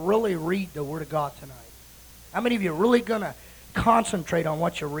Really read the Word of God tonight? How many of you are really going to concentrate on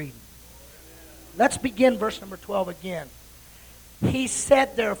what you're reading? Let's begin verse number 12 again. He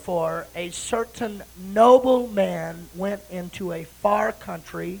said, therefore, a certain noble man went into a far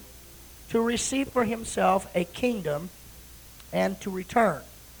country to receive for himself a kingdom and to return.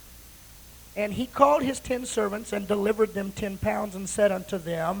 And he called his 10 servants and delivered them 10 pounds and said unto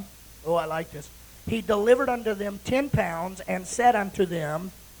them, oh, I like this. He delivered unto them 10 pounds and said unto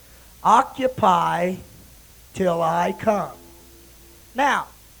them, occupy till I come. Now,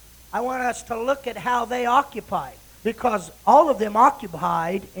 I want us to look at how they occupied, because all of them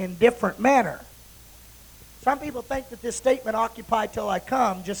occupied in different manner. Some people think that this statement, occupy till I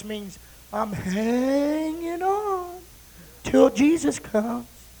come, just means I'm hanging on till Jesus comes.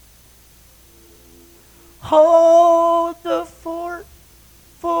 Hold the fort,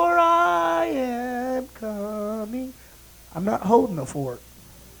 for I am coming. I'm not holding the fort.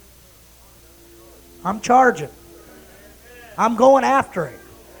 I'm charging. I'm going after it.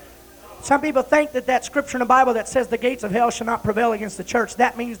 Some people think that that scripture in the Bible that says the gates of hell shall not prevail against the church,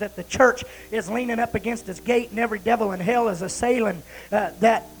 that means that the church is leaning up against its gate and every devil in hell is assailing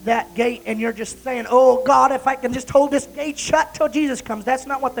that gate, and you're just saying, oh God, if I can just hold this gate shut till Jesus comes. That's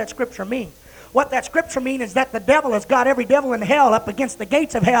not what that scripture means. What that scripture means is that the devil has got every devil in hell up against the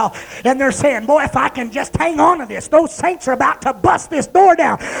gates of hell, and they're saying, boy, if I can just hang on to this, those saints are about to bust this door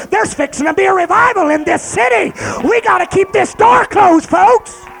down. There's fixing to be a revival in this city. We got to keep this door closed,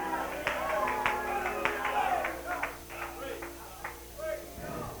 folks.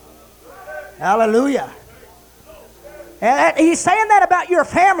 Hallelujah. And he's saying that about your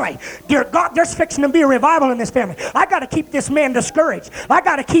family. Dear God, there's fixing to be a revival in this family. I got to keep this man discouraged. I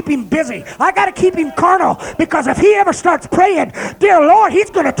got to keep him busy. I got to keep him carnal, because if he ever starts praying, dear Lord,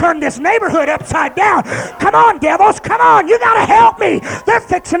 he's going to turn this neighborhood upside down. Come on, devils, come on. You got to help me. They're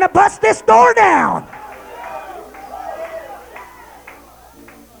fixing to bust this door down.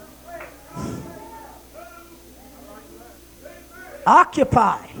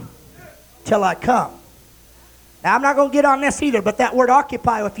 Occupy till I come. Now, I'm not going to get on this either, but that word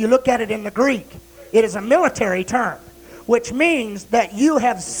occupy, if you look at it in the Greek, it is a military term, which means that you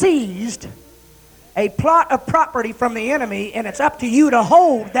have seized a plot of property from the enemy, and it's up to you to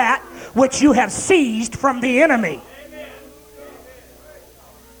hold that which you have seized from the enemy.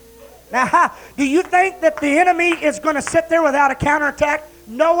 Now, do you think that the enemy is going to sit there without a counterattack?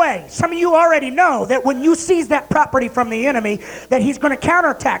 No way. Some of you already know that when you seize that property from the enemy, that he's going to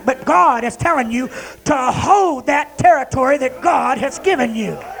counterattack. But God is telling you to hold that territory that God has given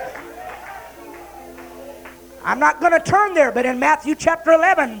you. I'm not going to turn there, but in Matthew chapter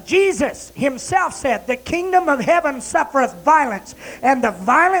 11, Jesus himself said, the kingdom of heaven suffereth violence, and the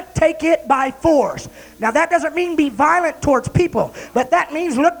violent take it by force. Now, that doesn't mean be violent towards people, but that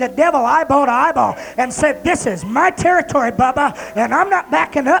means look the devil eyeball to eyeball and said, this is my territory, Bubba, and I'm not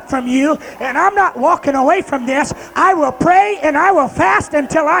backing up from you, and I'm not walking away from this. I will pray and I will fast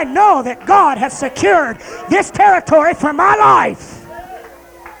until I know that God has secured this territory for my life.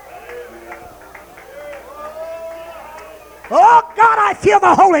 Oh, God, I feel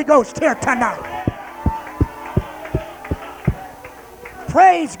the Holy Ghost here tonight.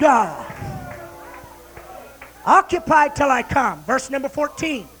 Praise God. Occupy till I come. Verse number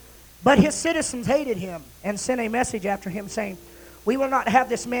 14. But his citizens hated him and sent a message after him, saying, we will not have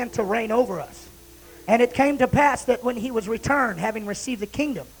this man to reign over us. And it came to pass that when he was returned, having received the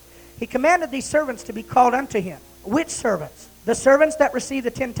kingdom, he commanded these servants to be called unto him. Which servants? The servants that received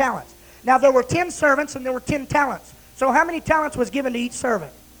the 10 talents. Now, there were 10 servants and there were 10 talents. So how many talents was given to each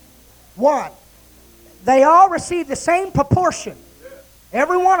servant? 1. They all received the same proportion.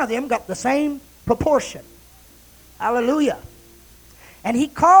 Every one of them got the same proportion. Hallelujah. And he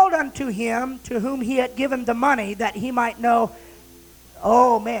called unto him to whom he had given the money, that he might know,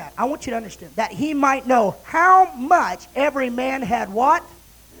 oh man, I want you to understand, that he might know how much every man had what?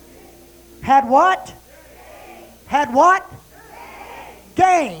 Had what? Had what?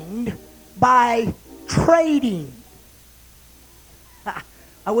 Gained by trading.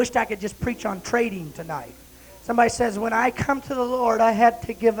 I wished I could just preach on trading tonight. Somebody says, when I come to the Lord, I had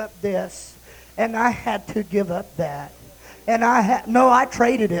to give up this, and I had to give up that. And I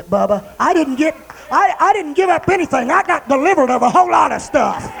traded it, Bubba. I didn't give up anything. I got delivered of a whole lot of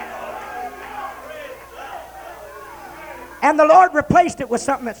stuff. And the Lord replaced it with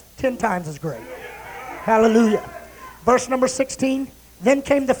something that's 10 times as great. Hallelujah. Verse number 16. Then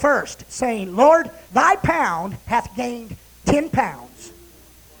came the first, saying, Lord, thy pound hath gained 10 pounds.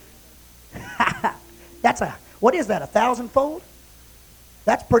 What is that, 1,000-fold?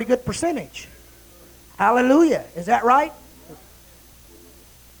 That's a pretty good percentage. Hallelujah. Is that right?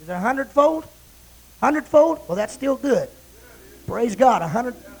 Is it 100-fold? 100-fold? Well, that's still good. Praise God,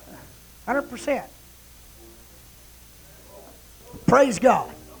 100%. Praise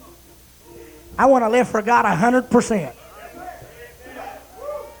God. I want to live for God 100%.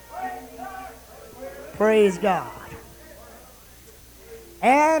 Praise God.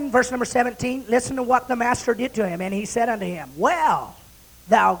 And verse number 17, listen to what the master did to him. And he said unto him, well,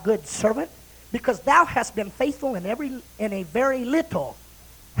 thou good servant, because thou hast been faithful in a very little,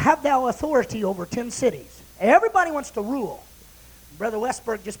 have thou authority over 10 cities. Everybody wants to rule. Brother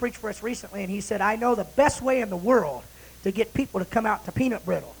Westberg just preached for us recently, and he said, I know the best way in the world to get people to come out to peanut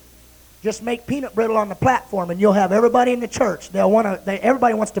brittle. Just make peanut brittle on the platform, and you'll have everybody in the church.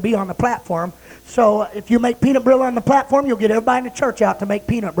 Everybody wants to be on the platform. So if you make peanut brittle on the platform, you'll get everybody in the church out to make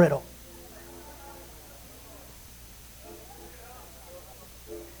peanut brittle.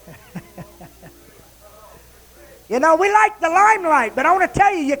 You know, we like the limelight, but I want to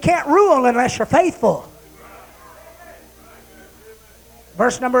tell you, you can't rule unless you're faithful.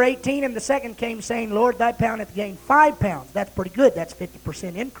 Verse number 18, and the second came, saying, Lord, thy pound hath gained 5 pounds. That's pretty good. That's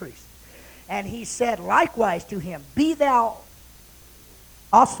 50% increase. And he said likewise to him, be thou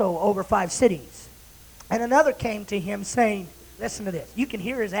also over 5 cities. And another came to him, saying, listen to this. You can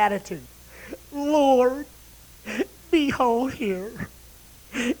hear his attitude. Lord, behold, here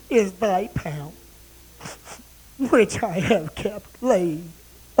is thy pound, which I have kept laid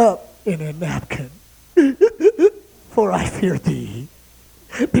up in a napkin. For I fear thee,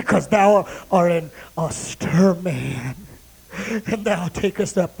 because thou art an austere man, and thou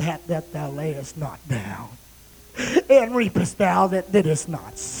takest up that thou layest not down, and reapest thou that didst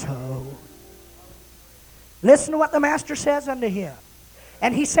not sow. Listen to what the master says unto him.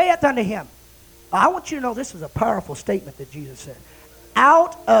 And he saith unto him, I want you to know this is a powerful statement that Jesus said.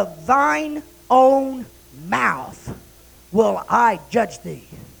 Out of thine own mouth will I judge thee.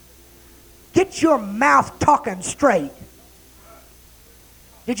 Get your mouth talking straight.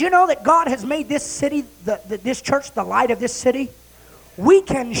 Did you know that God has made this city, this church, the light of this city? We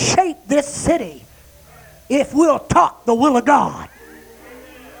can shape this city if we'll talk the will of God.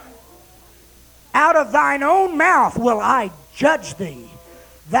 Out of thine own mouth will I judge thee,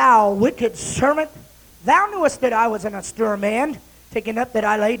 thou wicked servant. Thou knewest that I was an austere man, taking up that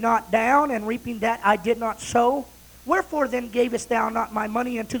I laid not down, and reaping that I did not sow. Wherefore then gavest thou not my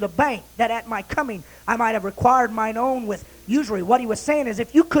money into the bank, that at my coming I might have required mine own with usury? What he was saying is,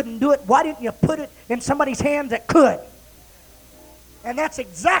 if you couldn't do it, why didn't you put it in somebody's hands that could? And that's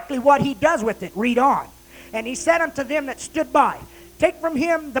exactly what he does with it. Read on. And he said unto them that stood by, take from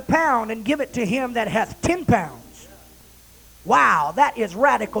him the pound, and give it to him that hath 10 pounds. Wow, that is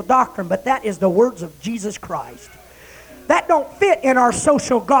radical doctrine, but that is the words of Jesus Christ. That don't fit in our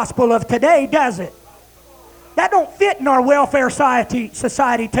social gospel of today, does it? That don't fit in our welfare society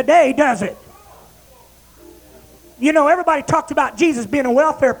today, does it? You know, everybody talks about Jesus being a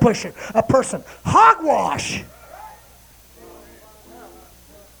welfare person. Hogwash.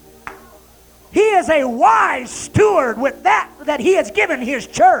 He is a wise steward with that he has given his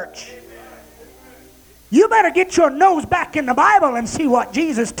church. You better get your nose back in the Bible and see what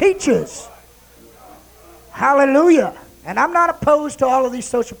Jesus teaches. Hallelujah. And I'm not opposed to all of these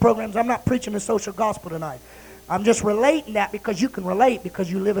social programs. I'm not preaching the social gospel tonight. I'm just relating that because you can relate,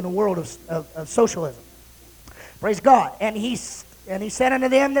 because you live in a world of socialism. Praise God. And he said unto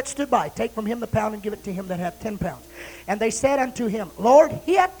them that stood by, take from him the pound and give it to him that hath 10 pounds. And they said unto him, Lord,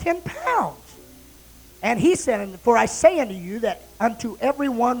 he hath 10 pounds. And he said, for I say unto you that unto every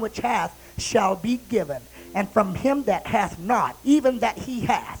one which hath shall be given, and from him that hath not, even that he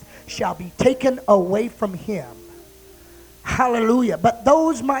hath, shall be taken away from him. Hallelujah. But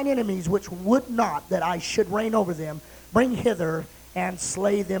those mine enemies which would not that I should reign over them, bring hither and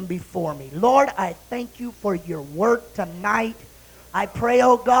slay them before me. Lord, I thank you for your work tonight. I pray,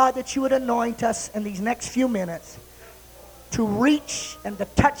 oh God, that you would anoint us in these next few minutes to reach and to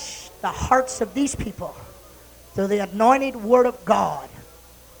touch the hearts of these people through the anointed word of God.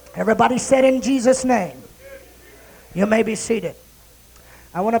 Everybody said in Jesus' name. You may be seated.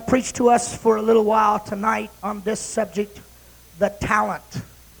 I want to preach to us for a little while tonight on this subject, the talent.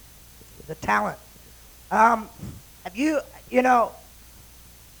 The talent. I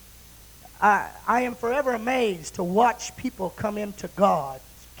am forever amazed to watch people come into God's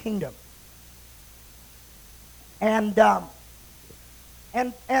kingdom. And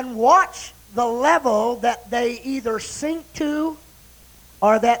watch the level that they either sink to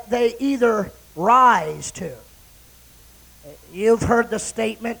or that they either rise to. You've heard the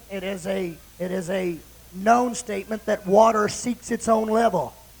statement, it is a known statement that water seeks its own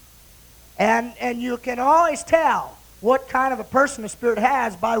level. And you can always tell what kind of a person the Spirit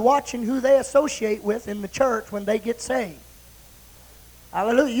has by watching who they associate with in the church when they get saved.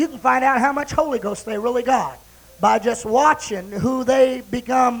 Hallelujah. You can find out how much Holy Ghost they really got by just watching who they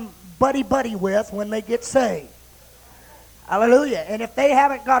become buddy-buddy with when they get saved. Hallelujah. And if they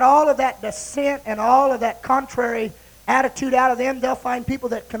haven't got all of that dissent and all of that contrary attitude out of them, they'll find people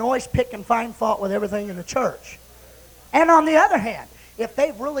that can always pick and find fault with everything in the church. And on the other hand, if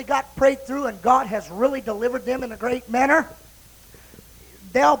they've really got prayed through and God has really delivered them in a great manner,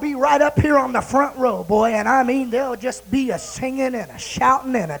 they'll be right up here on the front row, boy. And I mean, they'll just be a singing and a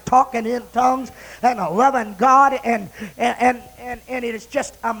shouting and a talking in tongues and a loving God. And it is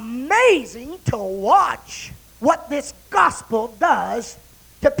just amazing to watch what this gospel does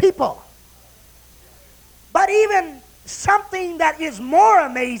to people. But even something that is more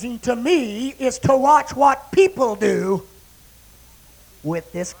amazing to me is to watch what people do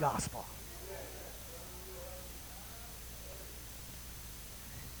with this gospel.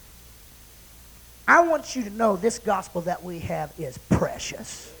 I want you to know this gospel that we have is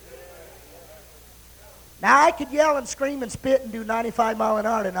precious. Now, I could yell and scream and spit and do 95 miles an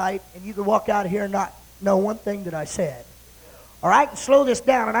hour tonight, and you could walk out of here and not know one thing that I said. Or I can slow this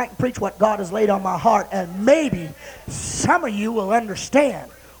down and I can preach what God has laid on my heart, and maybe some of you will understand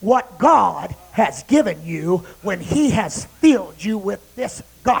what God has given you when He has filled you with this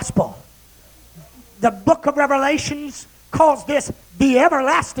gospel. The book of Revelations calls this the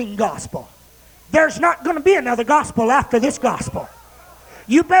everlasting gospel. There's not going to be another gospel after this gospel.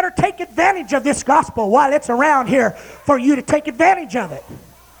 You better take advantage of this gospel while it's around here for you to take advantage of it.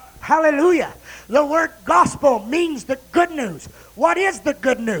 Hallelujah. The word gospel means the good news. What is the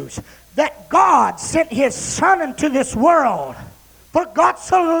good news? That God sent His Son into this world. For God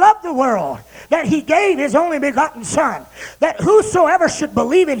so loved the world that He gave His only begotten Son, that whosoever should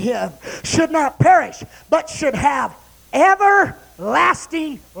believe in Him should not perish, but should have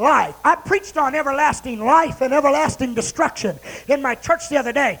everlasting life. I preached on everlasting life and everlasting destruction in my church the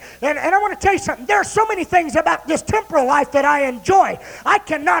other day. And I want to tell you something. There are so many things about this temporal life that I enjoy. I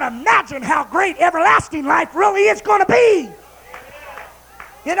cannot imagine how great everlasting life really is going to be.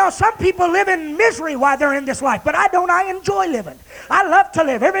 You know, some people live in misery while they're in this life, but I don't. I enjoy living. I love to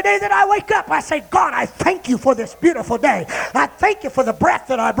live. Every day that I wake up, I say, God, I thank you for this beautiful day. I thank you for the breath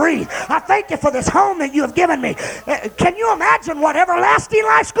that I breathe. I thank you for this home that you have given me. Can you imagine what everlasting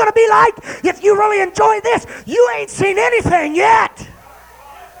life's going to be like if you really enjoy this? You ain't seen anything yet.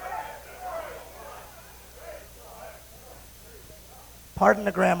 Pardon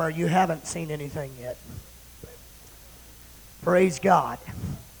the grammar, you haven't seen anything yet. Praise God.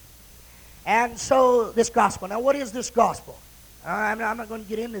 And so this gospel. Now, what is this gospel? I'm not going to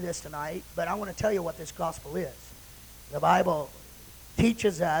get into this tonight, but I want to tell you what this gospel is. The Bible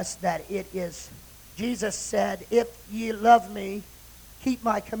teaches us that it is, Jesus said, if ye love me, keep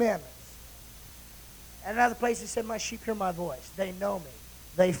my commandments. And another place He said, my sheep hear my voice. They know me.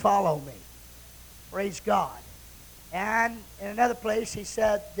 They follow me. Praise God. And in another place He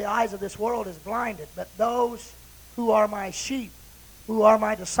said, the eyes of this world is blinded, but those who are my sheep, who are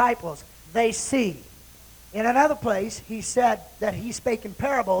my disciples, they see. In another place, He said that He spake in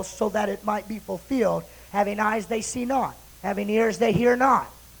parables so that it might be fulfilled. Having eyes they see not, having ears they hear not.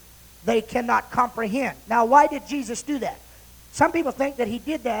 They cannot comprehend. Now, why did Jesus do that? Some people think that He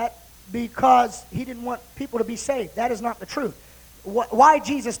did that because He didn't want people to be saved. That is not the truth. Why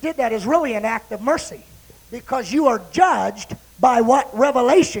Jesus did that is really an act of mercy, because you are judged by what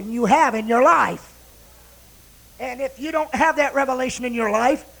revelation you have in your life. And if you don't have that revelation in your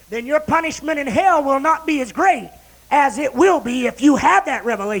life, then your punishment in hell will not be as great as it will be if you have that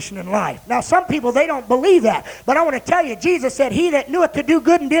revelation in life. Now, some people, they don't believe that. But I want to tell you, Jesus said, he that kneweth to do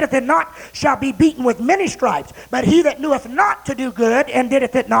good and diddeth it not shall be beaten with many stripes. But he that kneweth not to do good and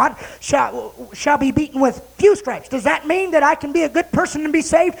diddeth it not shall be beaten with few stripes. Does that mean that I can be a good person and be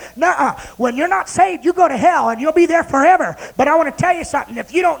saved? Nuh-uh. When you're not saved, you go to hell and you'll be there forever. But I want to tell you something.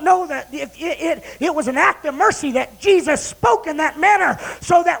 If you don't know that, if it was an act of mercy that Jesus spoke in that manner,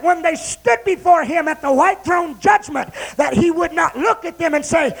 so that when they stood before Him at the white throne judgment, that He would not look at them and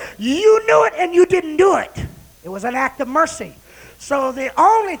say, you knew it and you didn't do it. It was an act of mercy. So the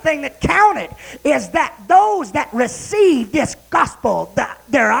only thing that counted is that those that received this gospel,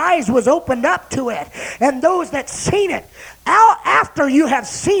 their eyes was opened up to it. And those that seen it, after you have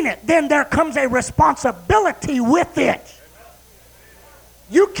seen it, then there comes a responsibility with it.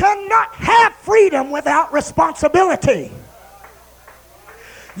 You cannot have freedom without responsibility.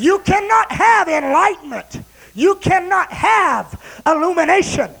 You cannot have enlightenment. You cannot have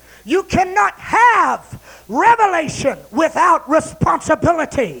illumination. You cannot have revelation without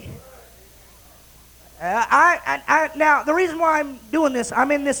responsibility. Now, the reason why I'm doing this, I'm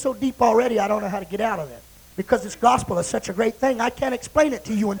in this so deep already, I don't know how to get out of it. Because this gospel is such a great thing, I can't explain it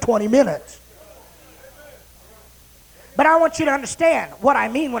to you in 20 minutes. But I want you to understand what I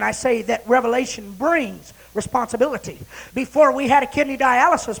mean when I say that revelation brings responsibility. Before we had a kidney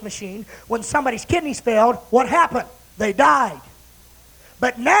dialysis machine, when somebody's kidneys failed, what happened? They died.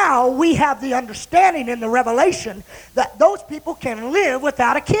 But now we have the understanding in the revelation that those people can live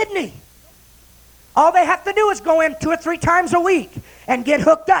without a kidney. All they have to do is go in 2 or 3 times a week and get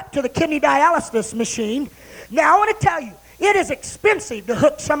hooked up to the kidney dialysis machine. Now I want to tell you, it is expensive to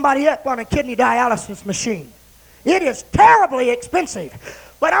hook somebody up on a kidney dialysis machine. It is terribly expensive.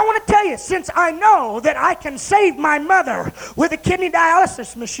 But I want to tell you, since I know that I can save my mother with a kidney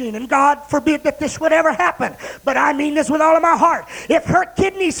dialysis machine, and God forbid that this would ever happen, but I mean this with all of my heart. If her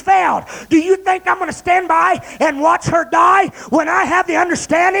kidneys failed, do you think I'm going to stand by and watch her die when I have the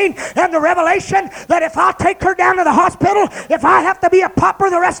understanding and the revelation that if I take her down to the hospital, if I have to be a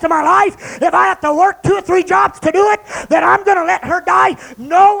pauper the rest of my life, if I have to work 2 or 3 jobs to do it, that I'm going to let her die?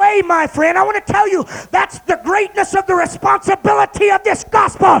 No way, my friend. I want to tell you, that's the greatness of the responsibility of this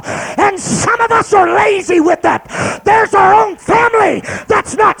gospel. And some of us are lazy with it. There's our own family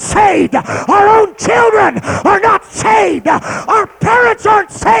that's not saved. Our own children are not saved. Our parents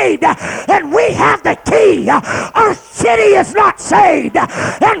aren't saved. And we have the key. Our city is not saved.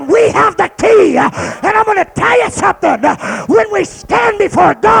 And we have the key. And I'm going to tell you something. When we stand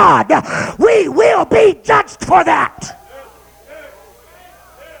before God, we will be judged for that.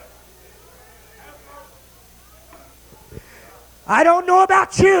 I don't know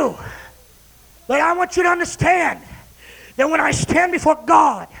about you, but I want you to understand that when I stand before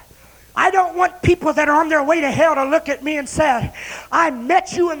God, I don't want people that are on their way to hell to look at me and say, I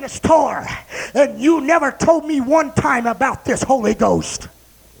met you in the store and you never told me one time about this Holy Ghost.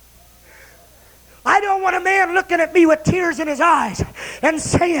 I don't want a man looking at me with tears in his eyes and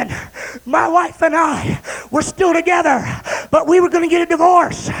saying, my wife and I were still together, but we were going to get a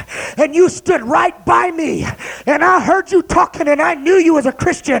divorce. And you stood right by me. And I heard you talking and I knew you as a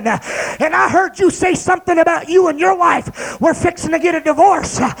Christian. And I heard you say something about you and your wife were fixing to get a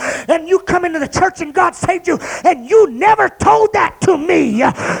divorce. And you come into the church and God saved you. And you never told that to me.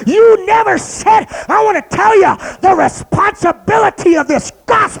 You never said. I want to tell you, the responsibility of this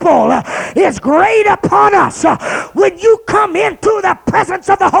gospel is great upon us. When you come into the presence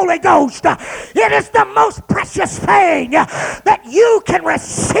of the Holy Ghost, it is the most precious thing that you can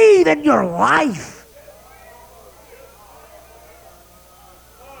receive in your life.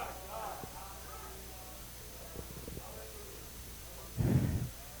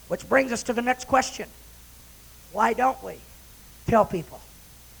 Which brings us to the next question. Why don't we tell people?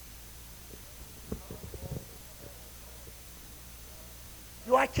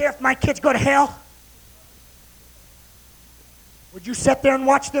 Do I care if my kids go to hell? Would you sit there and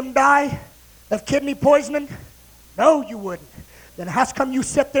watch them die of kidney poisoning? No, you wouldn't. Then how come you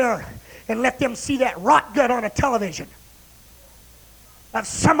sit there and let them see that rot gut on a television of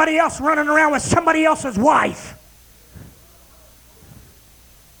somebody else running around with somebody else's wife?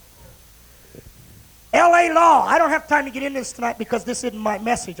 L.A. Law. I don't have time to get into this tonight because this isn't my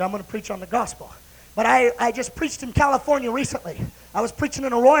message. I'm going to preach on the gospel. But I just preached in California recently. I was preaching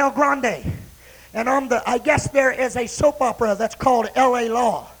in Arroyo Grande. And I guess there is a soap opera that's called L.A.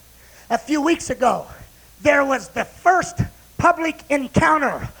 Law. A few weeks ago, there was the first public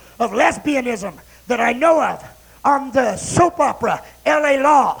encounter of lesbianism that I know of on the soap opera L.A.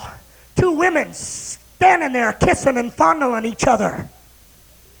 Law. 2 women standing there kissing and fondling each other.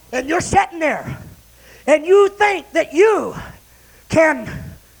 And you're sitting there. And you think that you can,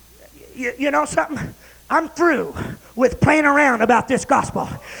 you know something? I'm through with playing around about this gospel.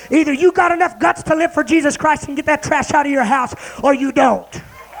 Either you got enough guts to live for Jesus Christ and get that trash out of your house, or you don't.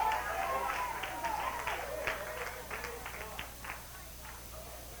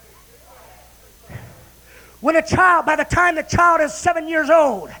 When a child, by the time the child is 7 years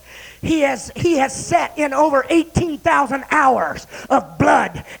old, he has sat in over 18,000 hours of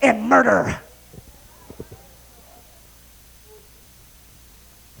blood and murder.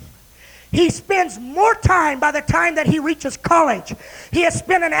 He spends more time by the time that he reaches college. He has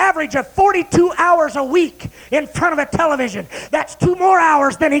spent an average of 42 hours a week in front of a television. That's 2 more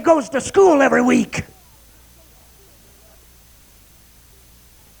hours than he goes to school every week.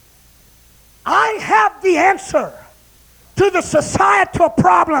 I have the answer to the societal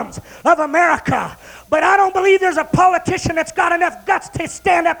problems of America, but I don't believe there's a politician that's got enough guts to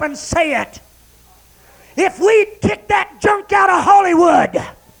stand up and say it. If we kick that junk out of Hollywood,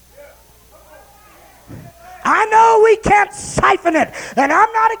 I know we can't siphon it, and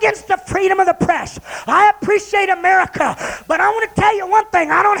I'm not against the freedom of the press. I appreciate America, but I want to tell you one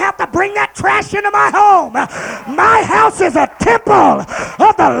thing. I don't have to bring that trash into my home. My house is a temple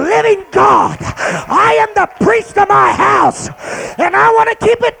of the living God. I am the priest of my house, and I want to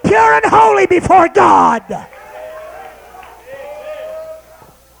keep it pure and holy before God.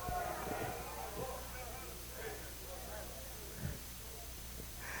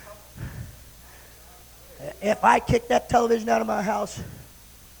 If I kicked that television out of my house,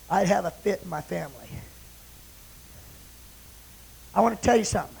 I'd have a fit in my family. I want to tell you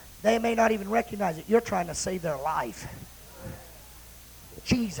something. They may not even recognize it. You're trying to save their life.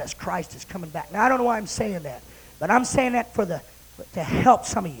 Jesus Christ is coming back. Now, I don't know why I'm saying that, but I'm saying that to help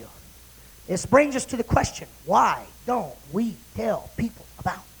some of you. This brings us to the question, why don't we tell people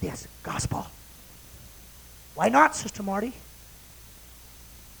about this gospel? Why not, Sister Marty?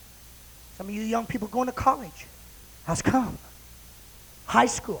 Some of you young people going to college. How's come? High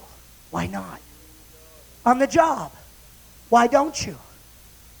school. Why not? On the job. Why don't you?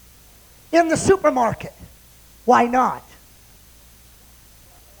 In the supermarket. Why not?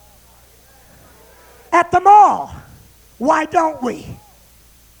 At the mall. Why don't we?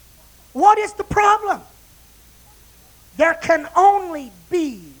 What is the problem? There can only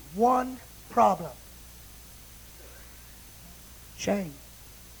be one problem. Shame.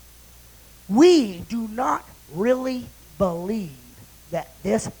 We do not really believe that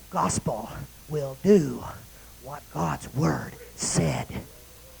this gospel will do what God's word said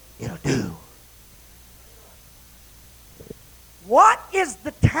it'll do. What is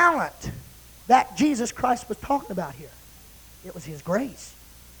the talent that Jesus Christ was talking about here? It was his grace.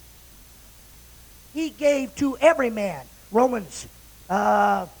 He gave to every man. Romans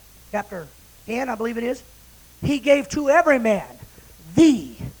chapter 10, I believe it is. He gave to every man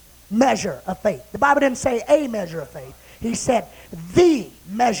the measure of faith. The Bible didn't say a measure of faith. He said the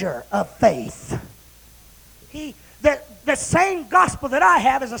measure of faith. The same gospel that I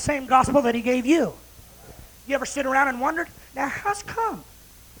have is the same gospel that he gave you. You ever sit around and wondered, now how's come?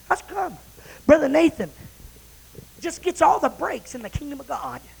 How's come? Brother Nathan just gets all the breaks in the kingdom of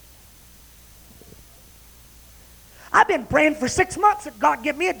God. I've been praying for 6 months that God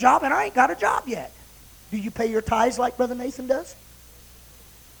give me a job, and I ain't got a job yet. Do you pay your tithes like Brother Nathan does?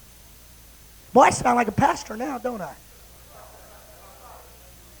 Boy, I sound like a pastor now, don't I?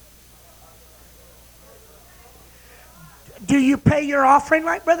 Do you pay your offering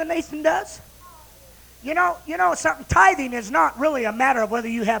like Brother Nathan does? You know something, tithing is not really a matter of whether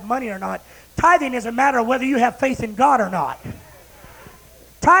you have money or not. Tithing is a matter of whether you have faith in God or not.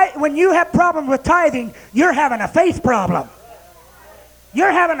 When you have problems with tithing, you're having a faith problem.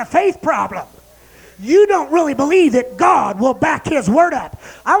 You're having a faith problem. You don't really believe that God will back his word up.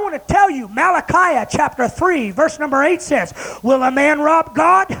 I want to tell you, Malachi chapter 3, verse number 8 says, will a man rob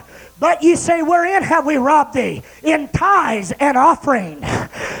God? But ye say, wherein have we robbed thee? In tithes and offering.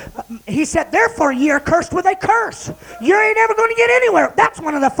 He said, therefore ye are cursed with a curse. You ain't ever going to get anywhere. That's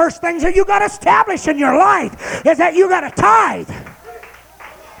one of the first things that you got to establish in your life, is that you got to tithe.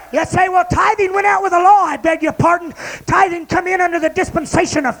 You say, well, tithing went out with the law. I beg your pardon. Tithing come in under the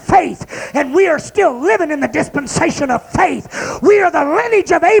dispensation of faith, and we are still living in the dispensation of faith. We are the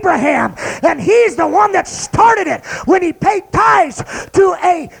lineage of Abraham, and he's the one that started it when he paid tithes to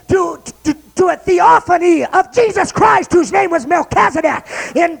a theophany of Jesus Christ, whose name was Melchizedek,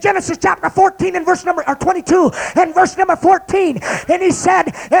 in Genesis chapter 14 and verse number 22 and verse number 14. And he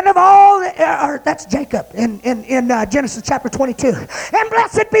said, and of all, that's Jacob in Genesis chapter 22. And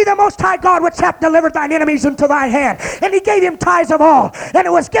blessed be the Most High God, which hath delivered thine enemies into thy hand. And he gave him tithes of all. And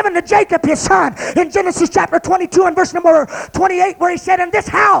it was given to Jacob his son in Genesis chapter 22 and verse number 28, where he said, and this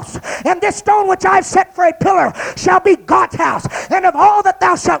house and this stone which I've set for a pillar shall be God's house. And of all that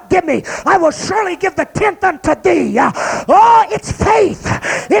thou shalt give me, I will surely give the tenth unto thee. Oh, it's faith.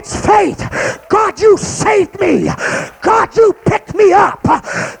 It's faith. God, you saved me. God, you picked me up.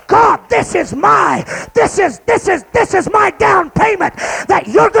 God, this is my down payment that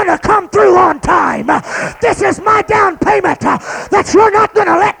you're going to come through on time. This is my down payment that you're not going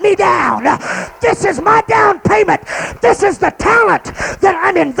to let me down. This is my down payment. This is the talent that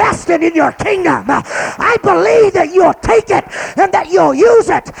I'm investing in your kingdom. I believe that you'll take it and that you'll use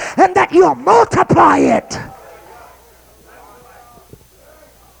it and that you'll multiply it.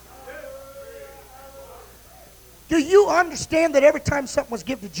 Do you understand that every time something was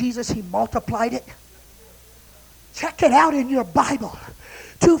given to Jesus, he multiplied it? Check it out in your Bible.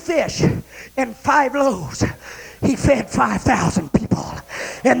 2 fish and 5 loaves. He fed 5,000 people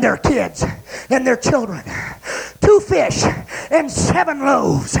and their kids and their children. 2 fish and 7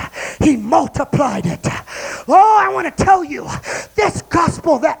 loaves. He multiplied it. Oh, I want to tell you, this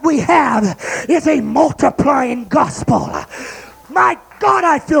gospel that we have is a multiplying gospel. My God,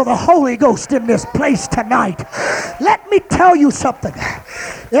 I feel the Holy Ghost in this place tonight. Let me tell you something.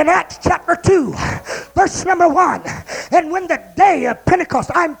 In Acts chapter 2, verse number 1, and when the day of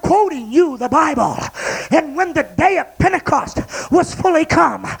Pentecost, I'm quoting you the Bible, and when the day of Pentecost was fully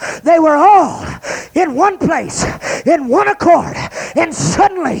come, they were all in one place, in one accord, and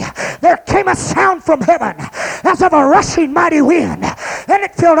suddenly there came a sound from heaven as of a rushing mighty wind, and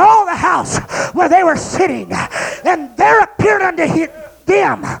it filled all the house where they were sitting, and there appeared unto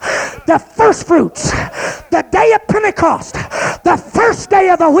them the first fruits, the day of Pentecost, the first day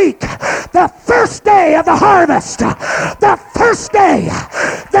of the week, the first day of the harvest, the first day,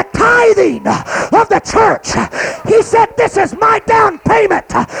 the tithing of the church. He said, this is my down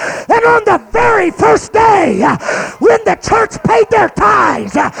payment. And on the very first day, when the church paid their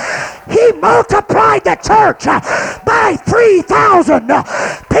tithes, he multiplied the church by 3,000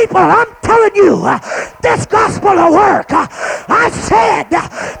 people. I'm telling you, this gospel will work. I said,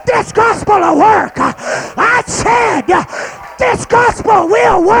 this gospel will work. I said, this gospel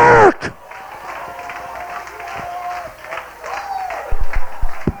will work.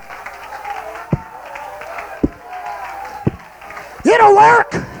 It'll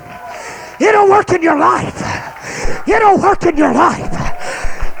work. It'll work in your life. It'll work in your life.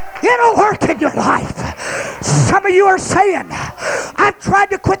 It'll work in your life. Some of you are saying, I've tried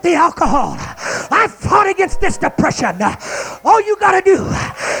to quit the alcohol. I've fought against this depression. All you got to do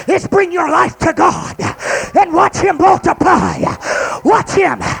is bring your life to God and watch him multiply. Watch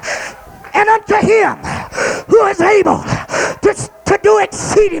him. And unto him who is able to do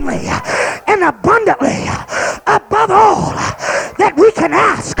exceedingly and abundantly above all that we can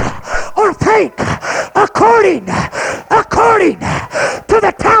ask or think, according to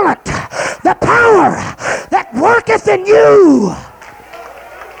the talent, the power that worketh in you.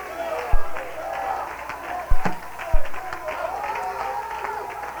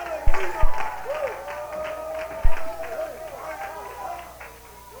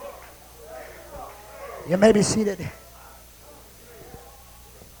 You may be seated.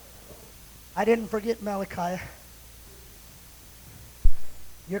 I didn't forget Malachi.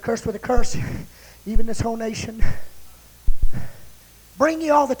 You're cursed with a curse, even this whole nation. Bring ye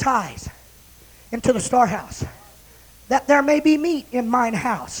all the tithes into the storehouse, that there may be meat in mine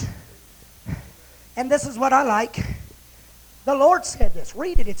house. And this is what I like. The Lord said this.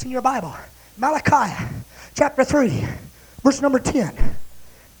 Read it. It's in your Bible. Malachi chapter 3, verse number 10.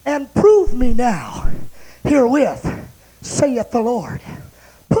 And prove me now herewith, saith the Lord.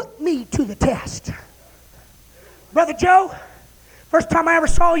 Put me to the test. Brother Joe, first time I ever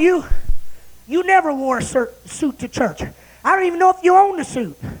saw you, you never wore a suit to church. I don't even know if you owned a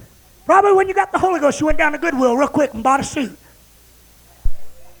suit. Probably when you got the Holy Ghost, you went down to Goodwill real quick and bought a suit.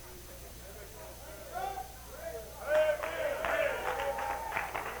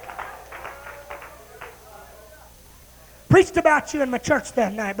 Preached about you in my church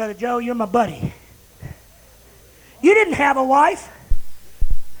that night, Brother Joe. You're my buddy. You didn't have a wife.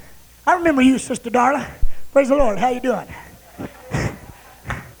 I remember you, Sister Darla. Praise the Lord. How you doing?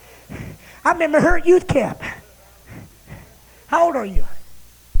 I remember her at youth camp. How old are you?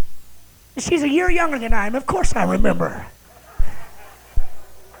 She's a year younger than I am. Of course I remember her.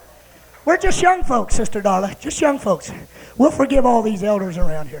 We're just young folks, Sister Darla. Just young folks. We'll forgive all these elders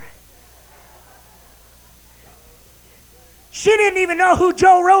around here. She didn't even know who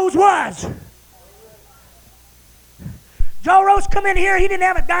Joe Rose was. Joe Rose come in here, he didn't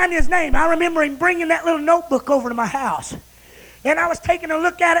have a dime in his name. I remember him bringing that little notebook over to my house. And I was taking a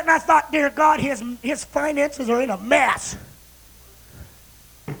look at it, and I thought, dear God, his finances are in a mess.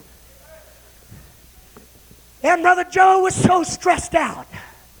 And Brother Joe was so stressed out.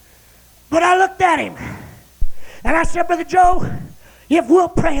 But I looked at him, and I said, Brother Joe, if we'll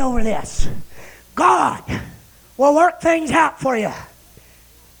pray over this, God will work things out for you.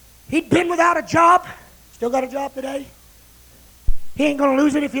 He'd been without a job. Still got a job today? He ain't going to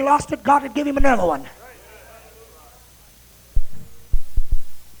lose it. If he lost it, God would give him another one.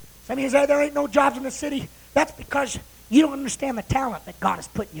 Some of you say there ain't no jobs in the city. That's because you don't understand the talent that God has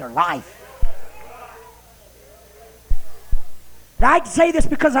put in your life. And I say this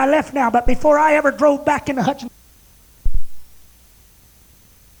because I left now, but before I ever drove back into Hutchinson,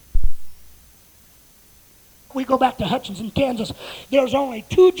 we go back to Hutchinson, Kansas. There's only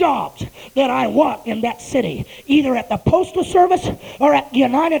 2 jobs that I want in that city, either at the Postal Service or at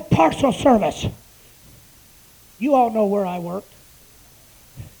United Parcel Service. You all know where I worked.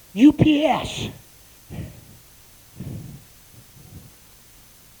 UPS.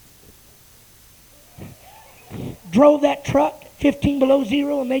 drove that truck 15 below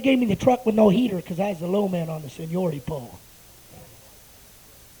zero, and they gave me the truck with no heater because I was the low man on the seniority pole.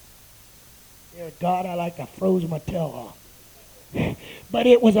 Dear God, I like to froze my tail off. But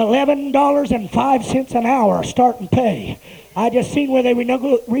it was $11.05 an hour starting pay. I just seen where they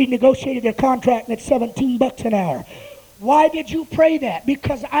renegotiated their contract, and it's $17 an hour. Why did you pray that?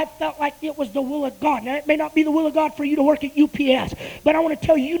 Because I felt like it was the will of God. Now, it may not be the will of God for you to work at UPS, but I want to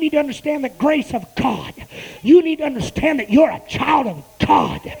tell you, you need to understand the grace of God. You need to understand that you're a child of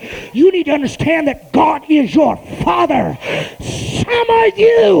God. You need to understand that God is your Father. Some of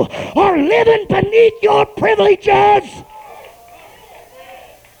you are living beneath your privileges.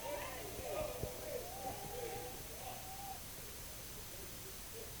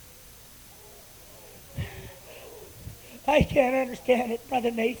 I can't understand it.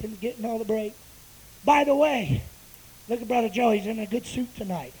 Brother Nathan's getting all the break. By the way, look at Brother Joe. He's in a good suit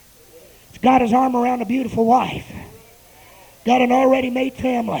tonight. He's got his arm around a beautiful wife. Got an already made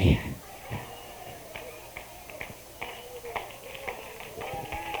family.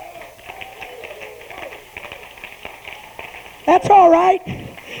 That's all right.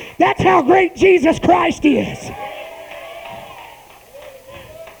 That's how great Jesus Christ is.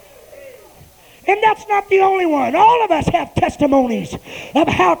 And that's not the only one. All of us have testimonies of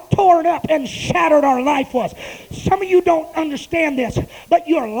how torn up and shattered our life was. Some of you don't understand this, but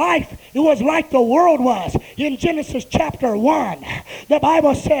your life, it was like the world was. In Genesis chapter 1, the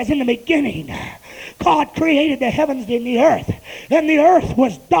Bible says, in the beginning, God created the heavens and the earth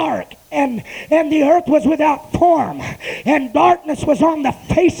was dark, and the earth was without form, and darkness was on the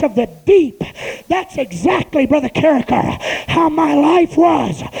face of the deep. That's exactly, Brother Carricker, how my life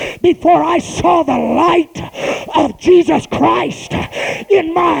was before I saw the light of Jesus Christ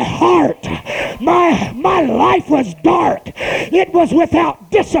in my heart. My life was dark. It was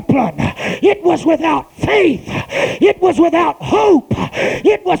without discipline. It was without faith. It was without hope.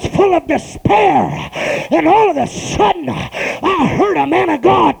 It was full of despair. And all of a sudden, I heard a man of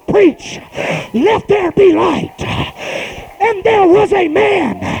God preach, "Let there be light." And there was a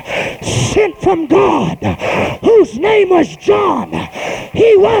man sent from God whose name was John.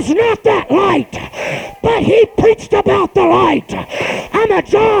 He was not that light, but he preached about the light. I'm a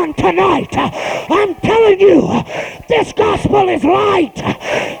John tonight. I'm telling you, this gospel is light.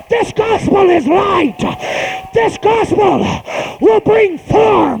 This gospel is light. This gospel will bring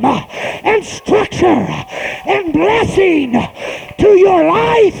form and structure and blessing to your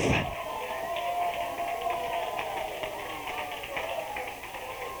life.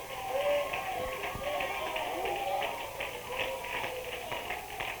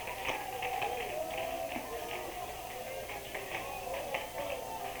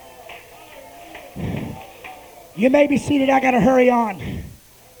 You may be seated. I got to hurry on.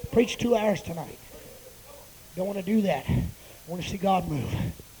 Preach 2 hours tonight. Don't want to do that. I want to see God move.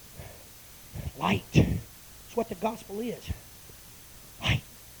 Light. That's what the gospel is. Light.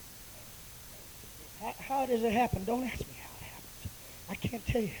 How does it happen? Don't ask me how it happens. I can't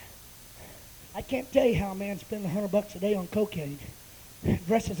tell you. I can't tell you how a man spends $100 a day on cocaine,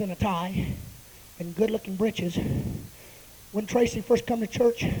 dresses in a tie, and good-looking breeches. When Tracy first come to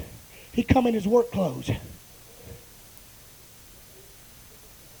church, he come in his work clothes.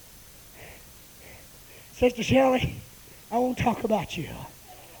 Sister Shelley, I won't talk about you.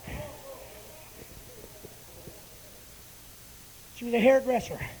 She was a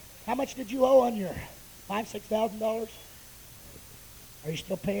hairdresser. How much did you owe on your $5,000-$6,000? Are you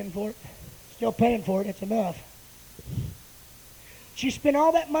still paying for it? Still paying for it. It's enough. She spent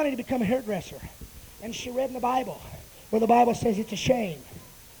all that money to become a hairdresser. And she read in the Bible where the Bible says it's a shame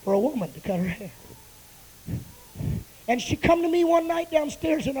for a woman to cut her hair. And she come to me one night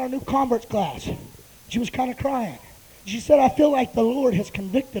downstairs in our new converts class. She was kind of crying. She said, "I feel like the Lord has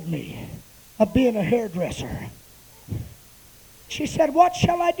convicted me of being a hairdresser." She said, "What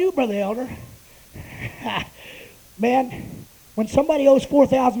shall I do, Brother Elder?" Man, when somebody owes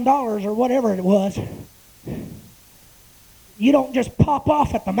 $4,000 or whatever it was, you don't just pop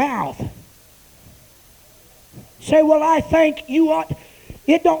off at the mouth. Say, "Well, I think you ought."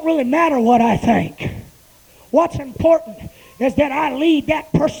 It don't really matter what I think. What's important is that I lead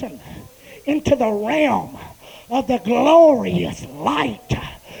that person into the realm of the glorious light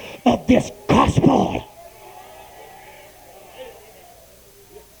of this gospel.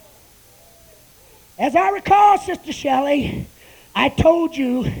 As I recall, Sister Shelley, I told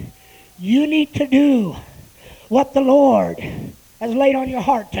you, you need to do what the Lord has laid on your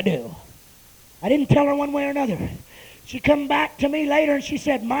heart to do. I didn't tell her one way or another. She come back to me later and she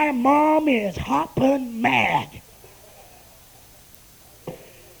said, "My mom is hopping mad."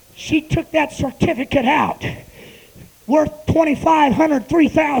 She took that certificate out worth $2,500,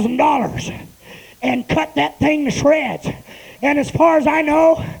 $3,000 and cut that thing to shreds. And as far as I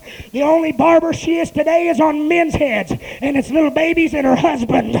know, the only barber she is today is on men's heads, and it's little babies and her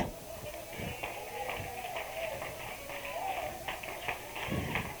husband.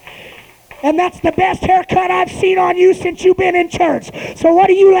 And that's the best haircut I've seen on you since you've been in church. So what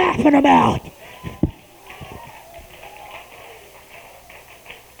are you laughing about?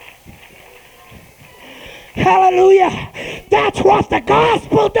 Hallelujah. That's what the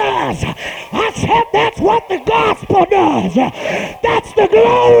gospel does. I said that's what the gospel does. That's the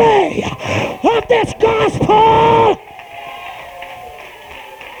glory of this gospel.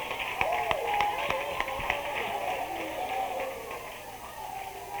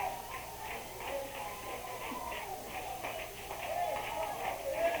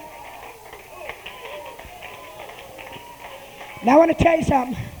 Now I want to tell you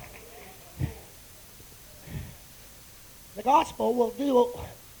something. The gospel will do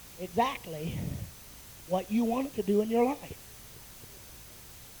exactly what you want it to do in your life.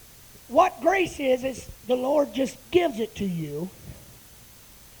 What grace is the Lord just gives it to you,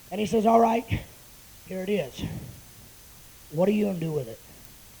 and he says, all right, here it is. What are you going to do with it?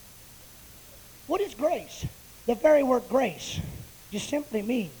 What is grace? The very word grace just simply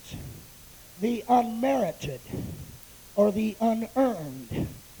means the unmerited or the unearned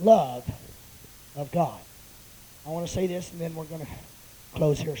love of God. I want to say this, and then we're going to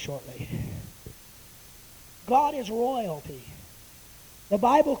close here shortly. God is royalty. The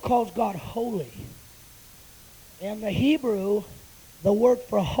Bible calls God holy. In the Hebrew, the word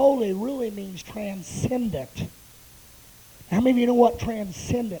for holy really means transcendent. How many of you know what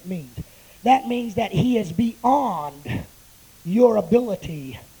transcendent means? That means that he is beyond your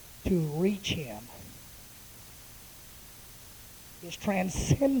ability to reach him. Is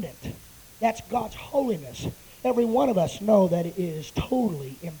transcendent. That's God's holiness. Every one of us know that it is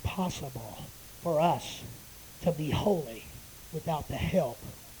totally impossible for us to be holy without the help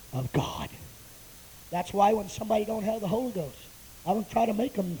of God. That's why when somebody don't have the Holy Ghost, I don't try to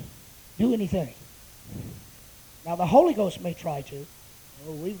make them do anything. Now the Holy Ghost may try to.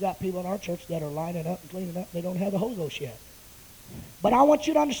 We've got people in our church that are lining up and cleaning up. They don't have the Holy Ghost yet. But I want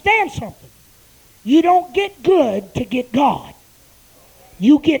you to understand something. You don't get good to get God.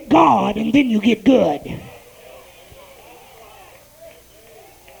 You get God, and then you get good.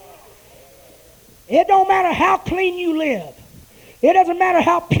 It don't matter how clean you live. It doesn't matter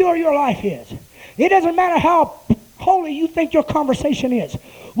how pure your life is. It doesn't matter how holy you think your conversation is.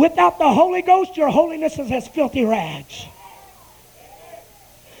 Without the Holy Ghost, your holiness is as filthy rags.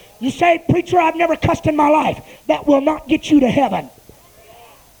 You say, preacher, I've never cussed in my life. That will not get you to heaven.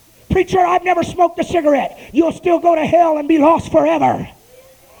 Preacher, I've never smoked a cigarette. You'll still go to hell and be lost forever.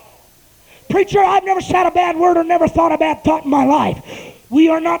 Preacher, I've never said a bad word or never thought a bad thought in my life. We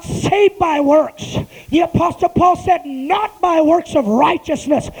are not saved by works. The Apostle Paul said, not by works of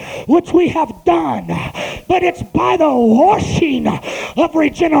righteousness, which we have done, but it's by the washing of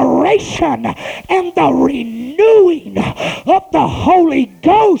regeneration and the renewing of the Holy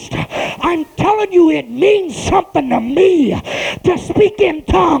Ghost. I'm telling you, it means something to me to speak in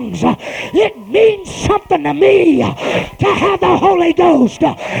tongues. It means something to me to have the Holy Ghost.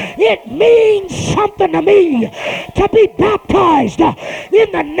 It means something to me to be baptized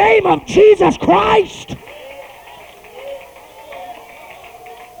in the name of Jesus Christ.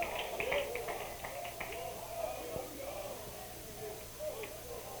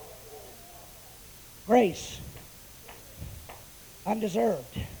 Grace.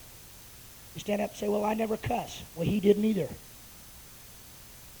 Undeserved. You stand up and say, well, I never cuss. Well, he didn't either.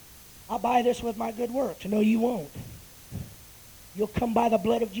 I'll buy this with my good works. No, you won't. You'll come by the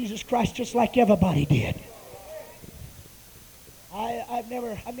blood of Jesus Christ just like everybody did. I've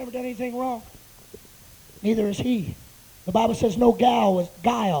never done anything wrong. Neither is he. The Bible says no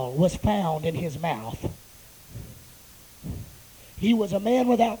guile was found in his mouth. He was a man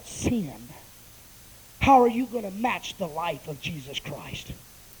without sin. How are you going to match the life of Jesus Christ?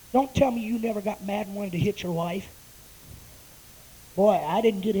 Don't tell me you never got mad and wanted to hit your wife. Boy, I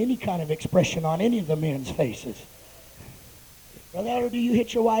didn't get any kind of expression on any of the men's faces. Brother Elder, do you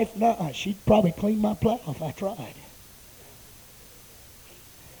hit your wife? No, she'd probably clean my plow if I tried.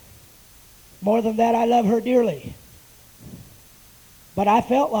 More than that, I love her dearly. But I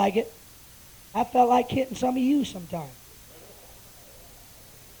felt like it. I felt like hitting some of you sometimes.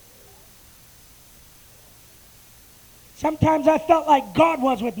 Sometimes I felt like God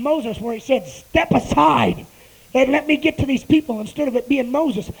was with Moses where he said, step aside and let me get to these people instead of it being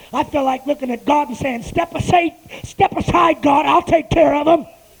Moses. I felt like looking at God and saying, step aside, God, I'll take care of them.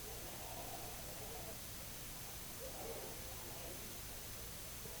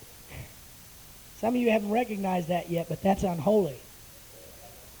 Some of you haven't recognized that yet, but that's unholy.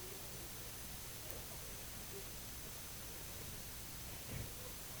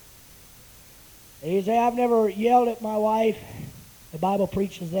 You say, I've never yelled at my wife. The Bible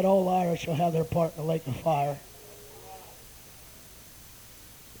preaches that all liars shall have their part in the lake of fire.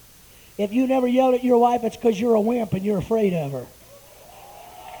 If you never yelled at your wife, it's because you're a wimp and you're afraid of her.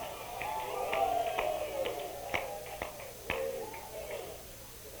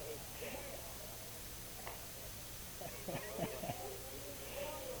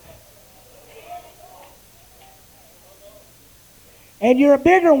 And you're a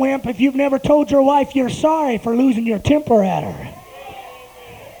bigger wimp if you've never told your wife you're sorry for losing your temper at her.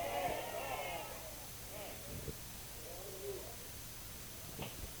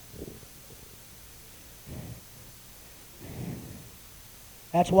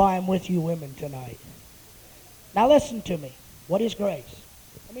 That's why I'm with you women tonight. Now listen to me. What is grace?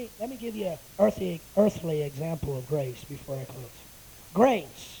 Let me give you an earthly example of grace before I close.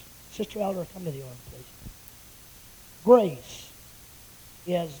 Grace. Sister Elder, come to the altar, please. Grace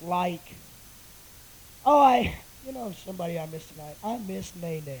is like, somebody I miss tonight. I miss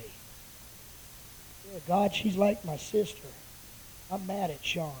Nene. Dear God, she's like my sister. I'm mad at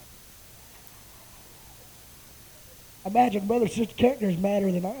Sean. Imagine Brother Sister Keckner's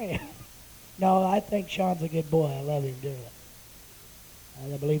madder than I am. No, I think Sean's a good boy. I love him dearly.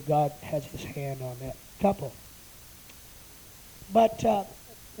 I believe God has his hand on that couple. But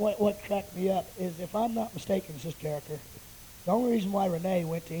what cracked me up is, if I'm not mistaken, Sister Erica, the only reason why Renee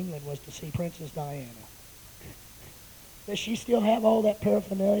went to England was to see Princess Diana. Does she still have all that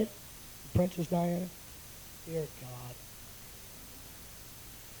paraphernalia? Princess Diana? Dear God.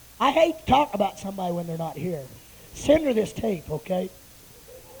 I hate to talk about somebody when they're not here. Send her this tape, okay?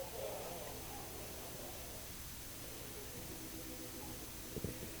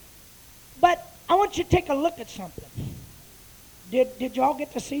 But I want you to take a look at something. Did y'all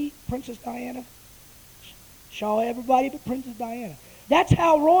get to see Princess Diana? Saw everybody but Princess Diana. That's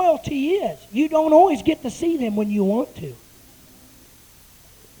how royalty is. You don't always get to see them when you want to.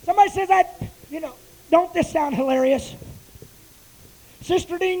 Somebody says, don't this sound hilarious?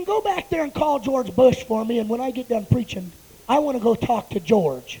 Sister Dean, go back there and call George Bush for me, and when I get done preaching, I want to go talk to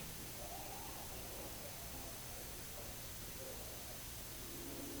George.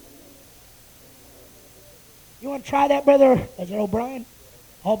 You want to try that, Brother? Is it O'Brien?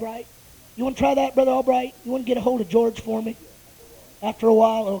 Albright? You want to try that, Brother Albright? You want to get a hold of George for me? After a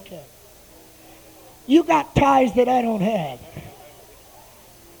while? Okay. You got ties that I don't have.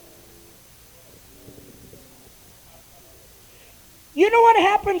 You know what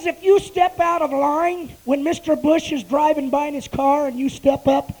happens if you step out of line when Mr. Bush is driving by in his car and you step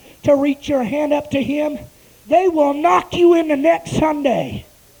up to reach your hand up to him? They will knock you in the neck Sunday.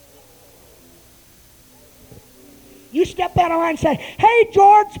 You step out of line and say, hey,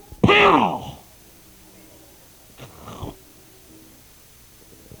 George, pow!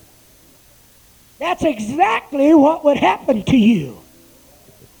 That's exactly what would happen to you.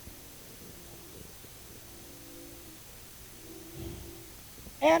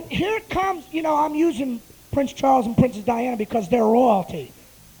 And here comes, I'm using Prince Charles and Princess Diana because they're royalty.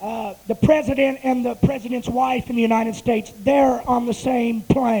 The president and the president's wife in the United States, they're on the same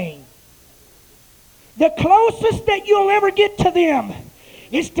plane. The closest that you'll ever get to them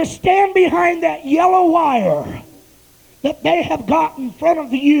is to stand behind that yellow wire that they have got in front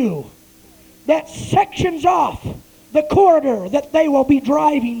of you that sections off the corridor that they will be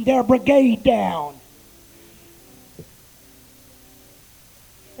driving their brigade down.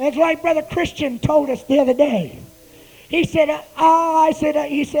 It's like Brother Christian told us the other day. He said,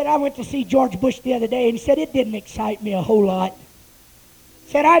 I went to see George Bush the other day, and he said, it didn't excite me a whole lot.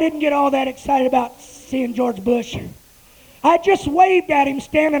 He said, I didn't get all that excited about seeing George Bush. I just waved at him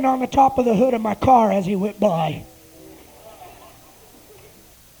standing on the top of the hood of my car as he went by.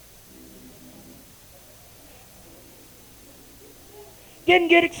 Didn't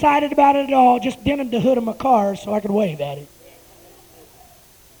get excited about it at all, just dented the hood of my car so I could wave at him.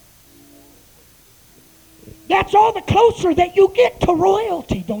 That's all the closer that you get to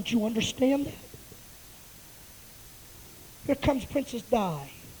royalty. Don't you understand that? Here comes Princess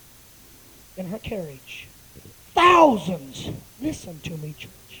Di in her carriage. Thousands, listen to me,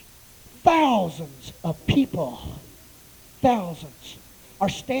 church, thousands of people, thousands, are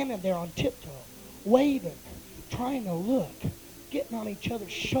standing there on tiptoe, waving, trying to look, getting on each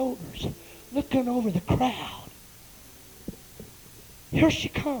other's shoulders, looking over the crowd. Here she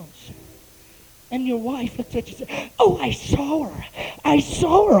comes. And your wife looks at you and says, oh, I saw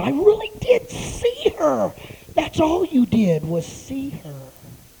her. I really did see her. That's all you did was see her.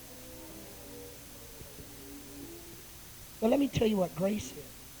 But let me tell you what grace is.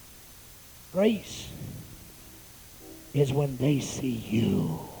 Grace is when they see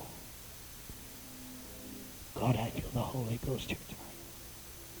you. God, I feel the Holy Ghost here tonight.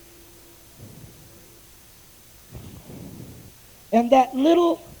 And that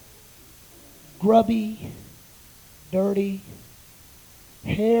little grubby, dirty,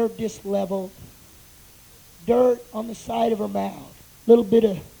 hair disleveled, dirt on the side of her mouth, little bit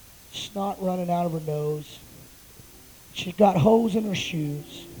of snot running out of her nose. She's got holes in her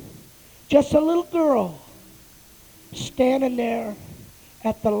shoes. Just a little girl standing there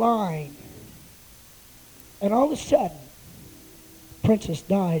at the line. And all of a sudden, Princess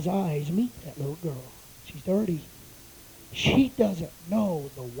Di's eyes meet that little girl. She's dirty. She doesn't know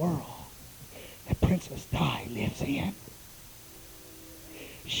the world that Princess Di lives in.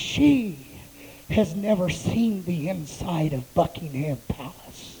 She has never seen the inside of Buckingham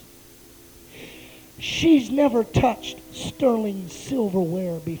Palace. She's never touched sterling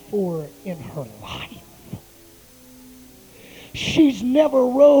silverware before in her life. She's never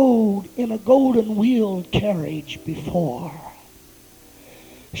rode in a golden wheeled carriage before.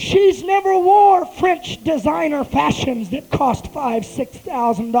 She's never wore French designer fashions that cost $5,000,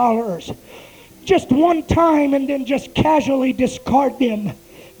 $6,000 just one time and then just casually discard them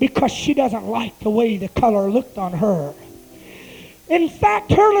because she doesn't like the way the color looked on her. In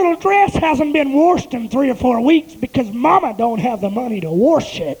fact, her little dress hasn't been washed in 3 or 4 weeks because Mama don't have the money to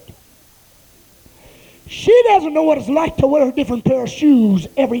wash it. She doesn't know what it's like to wear a different pair of shoes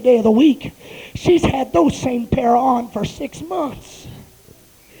every day of the week. She's had those same pair on for 6 months.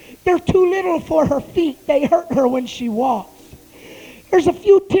 They're too little for her feet. They hurt her when she walks. There's a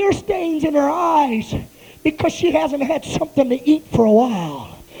few tear stains in her eyes because she hasn't had something to eat for a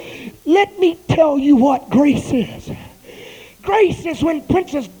while. Let me tell you what grace is. Grace is when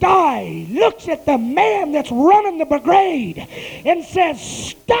Princess Di looks at the man that's running the brigade and says,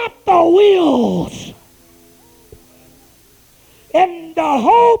 "Stop the wheels." And the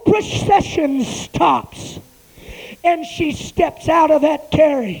whole procession stops. And she steps out of that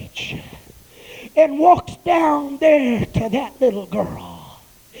carriage and walks down there to that little girl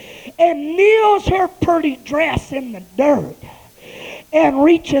and kneels her pretty dress in the dirt and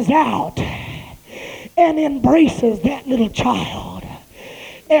reaches out and embraces that little child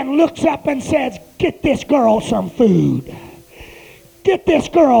and looks up and says, "Get this girl some food. Get this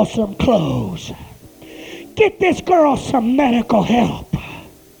girl some clothes. Get this girl some medical help."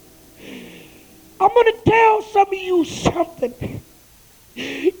 I'm going to tell some of you something.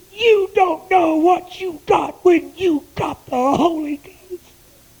 You don't know what you got when you got the Holy Ghost.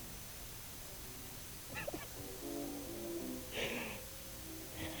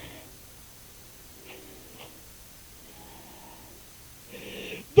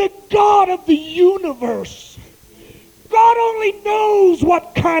 The God of the universe, God only knows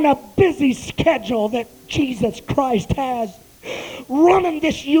what kind of busy schedule that Jesus Christ has running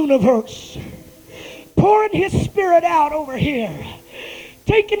this universe, pouring his Spirit out over here,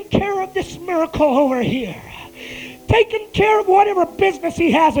 taking care of this miracle over here, taking care of whatever business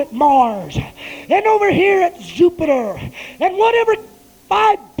he has at Mars, and over here at Jupiter, and whatever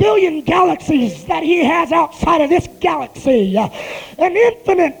 5 billion galaxies that he has outside of this galaxy, an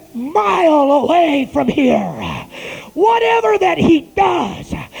infinite mile away from here. Whatever that he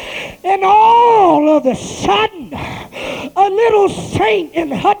does, and all of a sudden, a little saint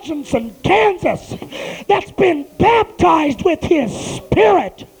in Hutchinson, Kansas, that's been baptized with his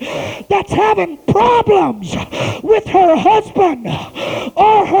Spirit, that's having problems with her husband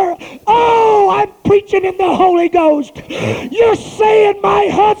or her, I'm preaching in the Holy Ghost. You're saying my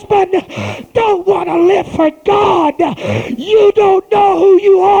husband don't want to live for God. You don't know who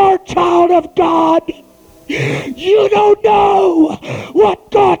you are, child of God. You don't know what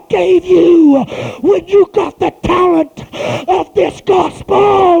God gave you when you got the talent of this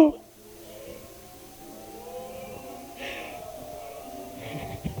gospel.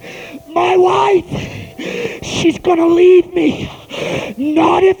 My wife, she's going to leave me.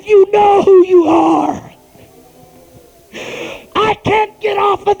 Not if you know who you are. I can't get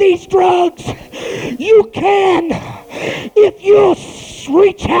off of these drugs. You can if you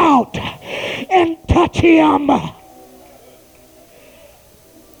reach out and touch him.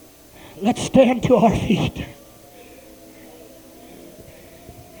 Let's stand to our feet.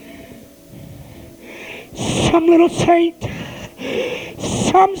 Some little saint,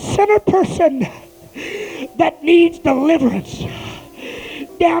 some sinner person that needs deliverance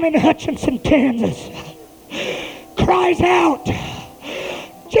down in Hutchinson, Kansas, cries out,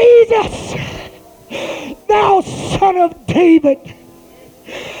 "Jesus, thou Son of David,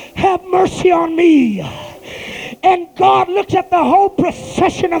 have mercy on me." And God looks at the whole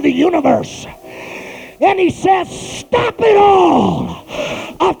procession of the universe and he says, stop it all.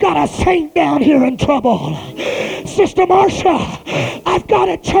 I've got a saint down here in trouble. Sister Marcia, I've got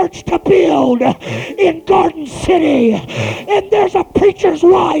a church to build in Garden City. And there's a preacher's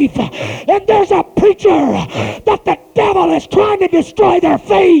wife. And there's a preacher that the devil is trying to destroy their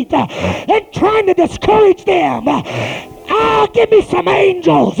faith and trying to discourage them. Give me some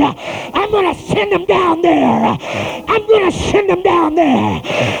angels. I'm going to send them down there. I'm going to send them down there.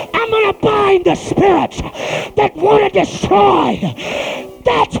 I'm going to bind the spirits that want to destroy.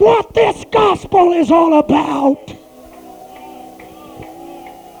 That's what this gospel is all about.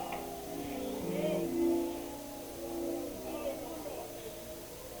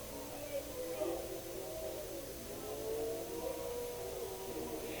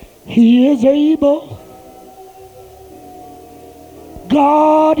 He is able.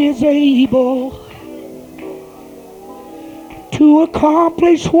 God is able to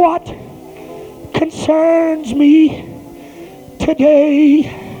accomplish what concerns me today.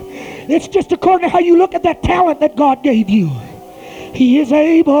 It's just according to how you look at that talent that God gave you. He is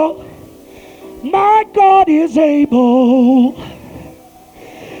able. My God is able.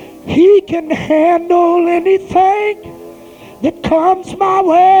 He can handle anything that comes my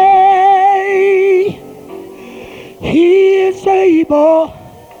way. He is able.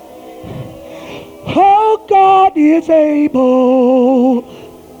 Oh, God is able.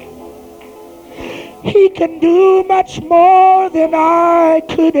 He can do much more than I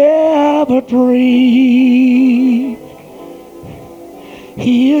could ever dream.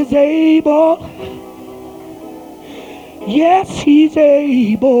 He is able. Yes, he's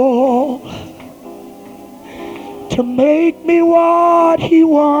able to make me what he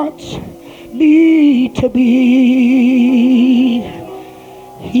wants me to be.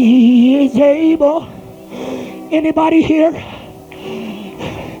 He is able. Anybody here?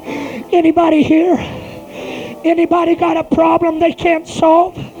 Anybody here? Anybody got a problem they can't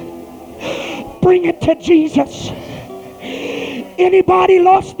solve? Bring it to Jesus. Anybody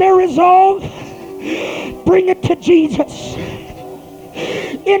lost their resolve? Bring it to Jesus.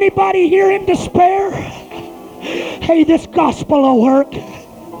 Anybody here in despair? Hey, this gospel will work.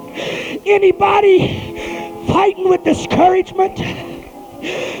 Anybody fighting with discouragement?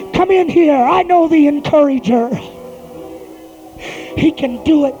 Come in here. I know the encourager. He can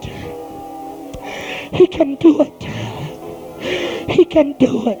do it. He can do it. He can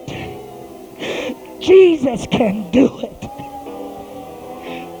do it. Jesus can do it.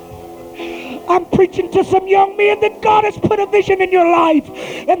 I'm preaching to some young men that God has put a vision in your life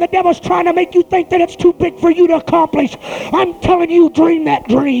and the devil's trying to make you think that it's too big for you to accomplish. I'm telling you, dream that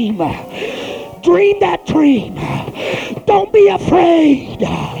dream. Dream that dream. Don't be afraid.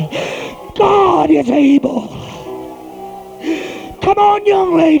 God is able. Come on,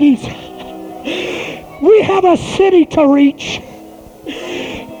 young ladies. We have a city to reach.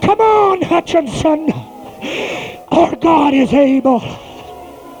 Come on, Hutchinson. Our God is able.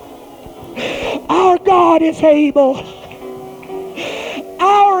 Our God is able.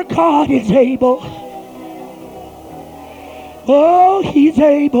 Our God is able. Oh, he's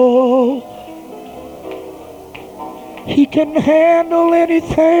able. He can handle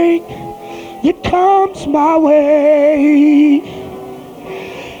anything that comes my way.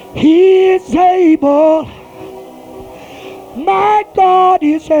 He is able. My God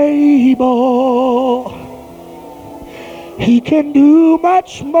is able. He can do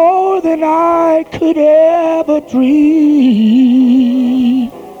much more than I could ever dream.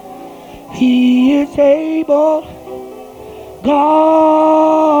 He is able.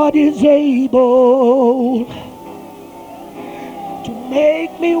 God is able to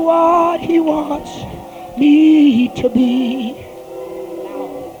make me what he wants me to be.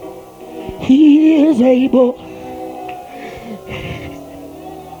 He is able.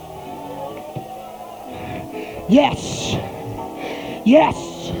 Yes. Yes.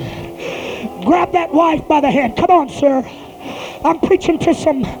 Grab that wife by the hand. Come on, sir. I'm preaching to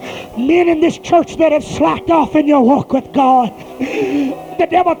some men in this church that have slacked off in your walk with God. The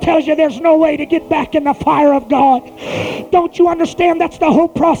devil tells you there's no way to get back in the fire of God. Don't you understand that's the whole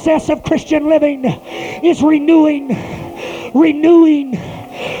process of Christian living is renewing. Renewing.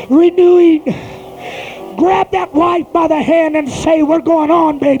 Renewing. Grab that wife by the hand and say, we're going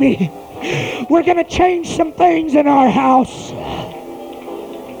on, baby. We're going to change some things in our house.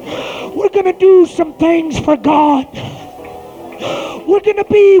 We're going to do some things for God. We're going to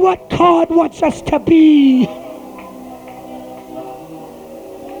be what God wants us to be.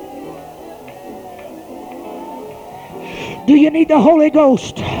 Do you need the Holy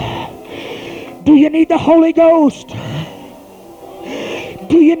Ghost? Do you need the Holy Ghost?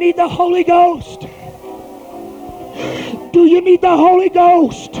 Do you need the Holy Ghost? Do you need the Holy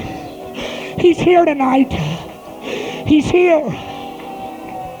Ghost? He's here tonight. He's here.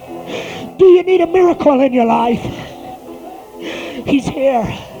 Do you need a miracle in your life? He's here.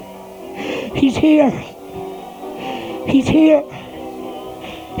 He's here. He's here.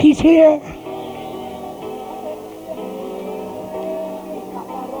 He's here.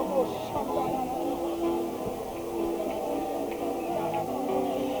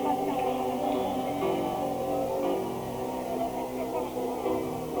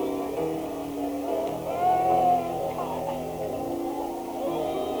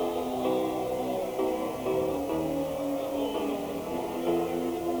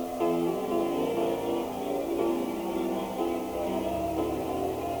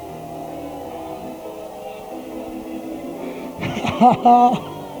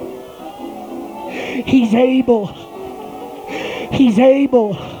 He's able. He's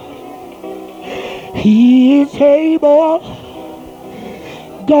able. He is able.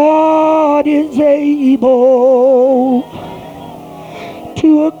 God is able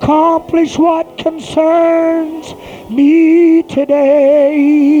to accomplish what concerns me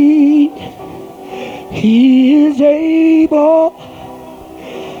today. He is able.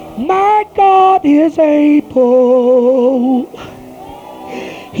 My God is able.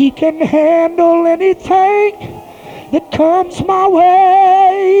 He can handle anything that comes my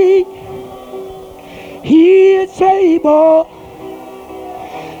way. He is able.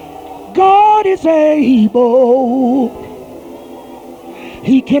 God is able.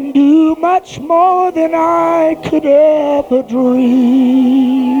 He can do much more than I could ever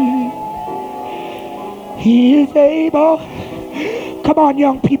dream. He is able. Come on,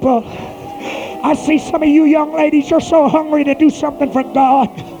 young people. I see some of you young ladies, you're so hungry to do something for God.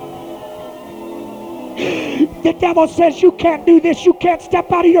 The devil says you can't do this, you can't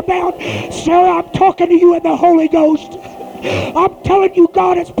step out of your bound. Sarah, I'm talking to you in the Holy Ghost. I'm telling you,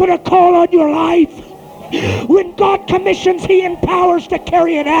 God has put a call on your life. When God commissions, He empowers to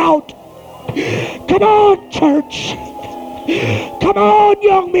carry it out. Come on, church. Come on,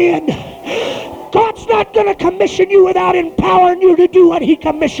 young men. God's not going to commission you without empowering you to do what He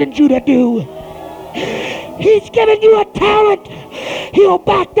commissioned you to do. He's given you a talent. He'll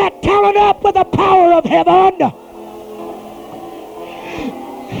back that talent up with the power of heaven.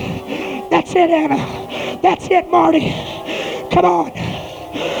 That's it, Anna. That's it, Marty. Come on.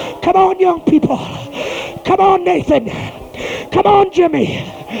 Come on, young people. Come on, Nathan. Come on, Jimmy.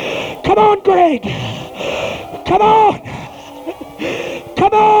 Come on, Greg. Come on.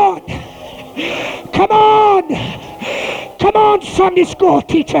 Come on. Come on. Come on, Sunday school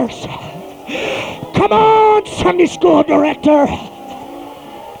teachers. Come on, Sunday school director.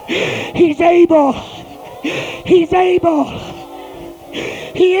 He's able. He's able.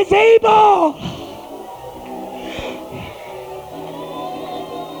 He is able.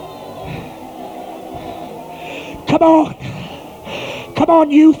 Come on. Come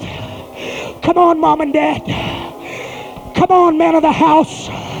on, youth. Come on, mom and dad. Come on, man of the house.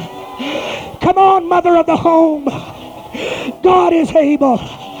 Come on, mother of the home. God is able.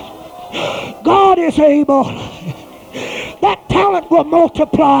 God is able. That talent will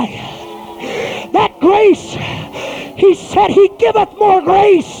multiply. That grace, He said He giveth more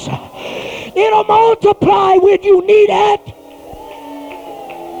grace. It'll multiply when you need it.